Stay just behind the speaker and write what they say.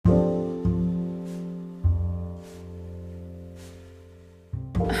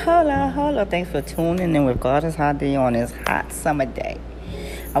Hello. Thanks for tuning in with Goddess Hadi on this hot summer day.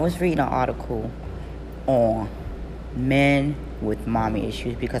 I was reading an article on men with mommy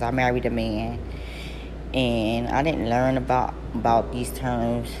issues because I married a man, and I didn't learn about these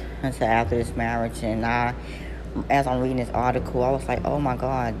terms until after this marriage. And as I'm reading this article, I was like, oh my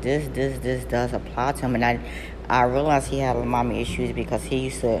God, this does apply to him. And I realized he had mommy issues because he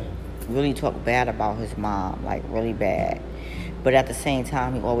used to really talk bad about his mom, like really bad. But at the same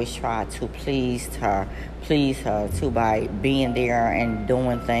time, he always tried to please her too, by being there and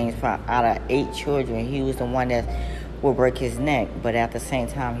doing things. For out of 8 children, he was the one that would break his neck. But at the same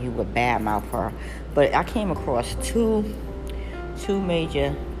time, he would badmouth her. But I came across two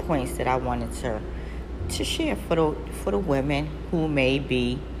major points that I wanted to share for the women who may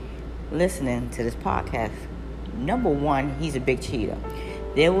be listening to this podcast. Number one, he's a big cheater.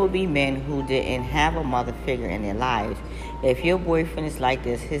 There will be men who didn't have a mother figure in their lives. If your boyfriend is like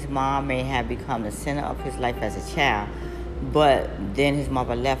this, his mom may have become the center of his life as a child, but then his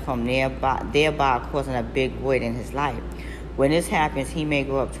mother left him, thereby causing a big void in his life. When this happens, he may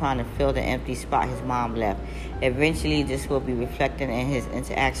grow up trying to fill the empty spot his mom left. Eventually, this will be reflected in his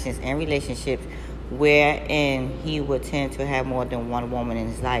interactions and relationships, wherein he would tend to have more than one woman in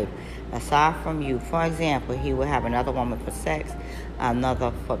his life. Aside from you, for example, he will have another woman for sex,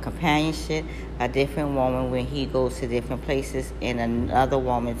 another for companionship, a different woman when he goes to different places, and another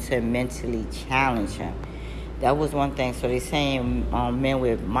woman to mentally challenge him. That was one thing. So they're saying men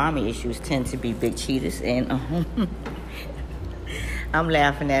with mommy issues tend to be big cheaters, and I'm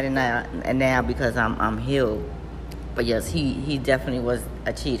laughing at it now because I'm healed. But yes, he definitely was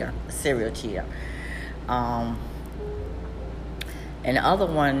a cheater, a serial cheater. And the other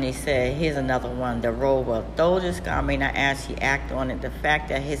one, they said, here's another one, the rover. Though this guy may not actually act on it, the fact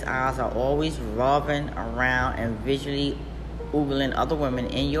that his eyes are always roving around and visually oogling other women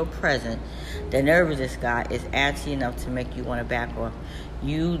in your presence, the nerve of this guy is actually enough to make you want to back off.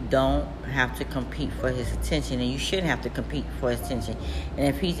 You don't have to compete for his attention, and you shouldn't have to compete for his attention. And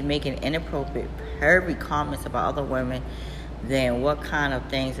if he's making inappropriate, pervy comments about other women, then what kind of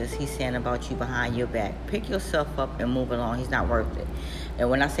things is he saying about you behind your back? Pick yourself up and move along. He's not worth it. And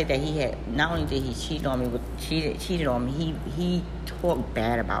when I say that, he had, not only did he cheated on me, he talked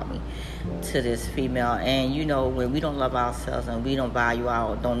bad about me to this female. And you know, when we don't love ourselves and we don't value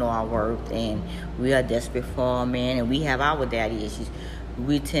don't know our worth, and we are desperate for a man, and we have our daddy issues,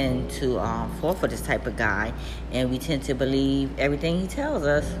 we tend to fall for this type of guy, and we tend to believe everything he tells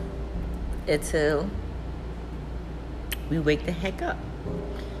us until we wake the heck up.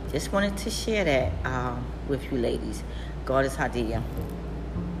 Just wanted to share that with you ladies. Goddess Hadia.